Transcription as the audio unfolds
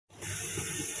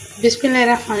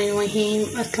Bismillahirrahmanirrahim.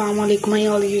 Assalamu alaikum my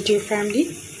all YouTube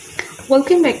family.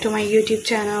 Welcome back to my YouTube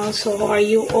channel. So how are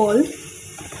you all?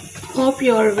 Hope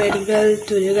you are very well.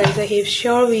 Today guys I have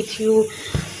shared with you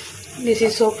this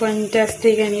is so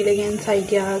fantastic and elegant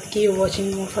ideas. Keep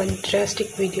watching more fantastic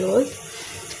videos.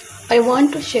 I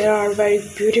want to share our very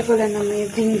beautiful and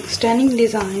amazing stunning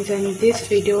designs, and this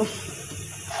video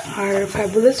are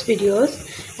fabulous videos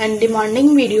and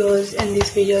demanding videos, and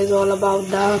this video is all about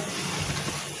the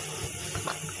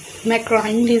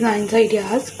macrame designs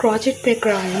ideas, crochet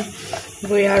macrame.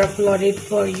 We are uploaded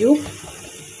for you.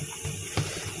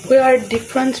 We are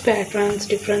different patterns,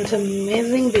 different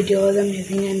amazing videos,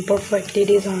 amazing and perfectly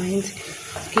designs.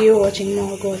 Keep watching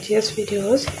more gorgeous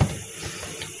videos.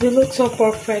 We look so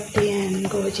perfectly and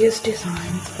gorgeous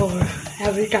designs for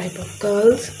every type of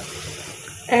girls,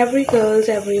 every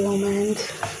woman.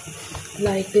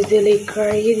 Like visually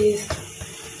carry this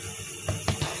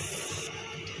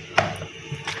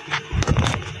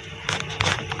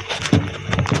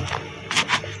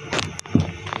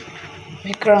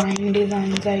macrame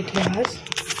designs ideas,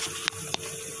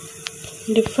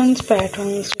 different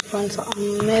patterns, different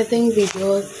amazing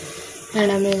videos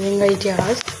and amazing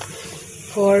ideas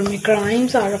for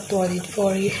macrames are uploaded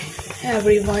for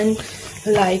everyone.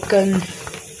 Like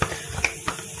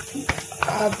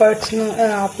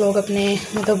आप लोग अपने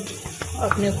मतलब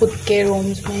अपने खुद के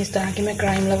rooms में इस तरह के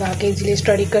मैक्राइम लगा के इजीली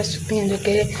स्टडी कर सकती हैं, जो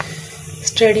कि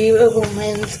स्टडी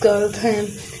वुमेन्स गर्ल्स हैं.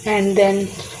 एंड देन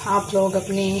आप लोग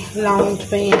अपने लाउंज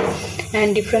में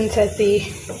एंड डिफरेंट ऐसी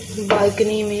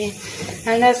बालकनी में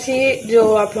एंड ऐसी जो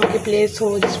आप लोगों की प्लेस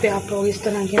हो जिस पे आप लोग इस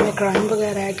तरह के मैक्राइम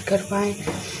वगैरह ऐड कर पाएँ.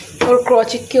 और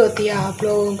क्रोचेट की होती है, आप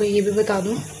लोगों को ये भी बता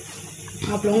दूँ,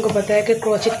 आप लोगों को पता है कि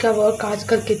क्रोचेट का वर्क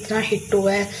आजकल कितना हिट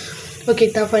हुआ है और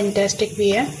कितना फैंटास्टिक भी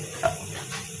है.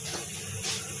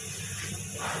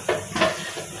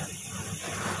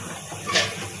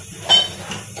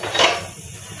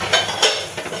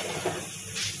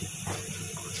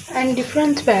 And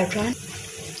different pattern,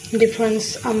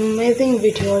 different amazing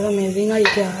videos, amazing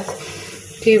ideas.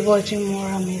 Keep watching more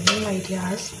amazing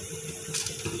ideas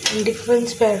and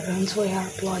different patterns we are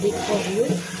uploading for you.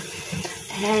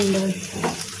 And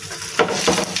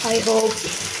I hope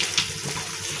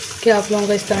कि आप लोगों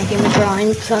को इस तरह की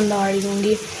मैक्राइम पसंद आ रही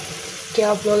होंगी, कि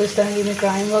आप लोग इस तरह की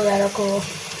मैक्राइम वगैरह को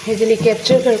इजीली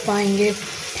कैप्चर कर पाएंगे.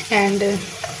 एंड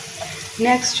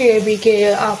नेक्स्ट ये भी कि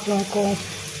आप लोगों को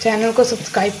चैनल को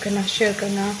सब्सक्राइब करना, शेयर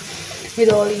करना with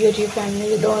all YouTube family,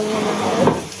 with all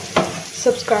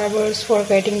subscribers for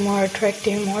getting more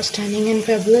attractive, more stunning and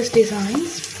fabulous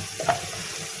designs,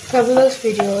 fabulous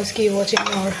videos. Keep watching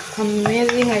more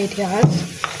amazing ideas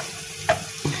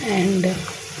and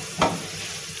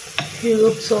you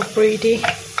look so pretty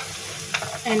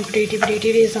and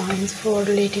pretty designs for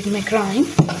related macrame.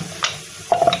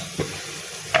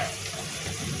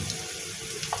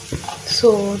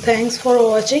 So thanks for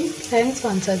watching. Thanks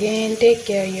once again. Take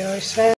care of yourself.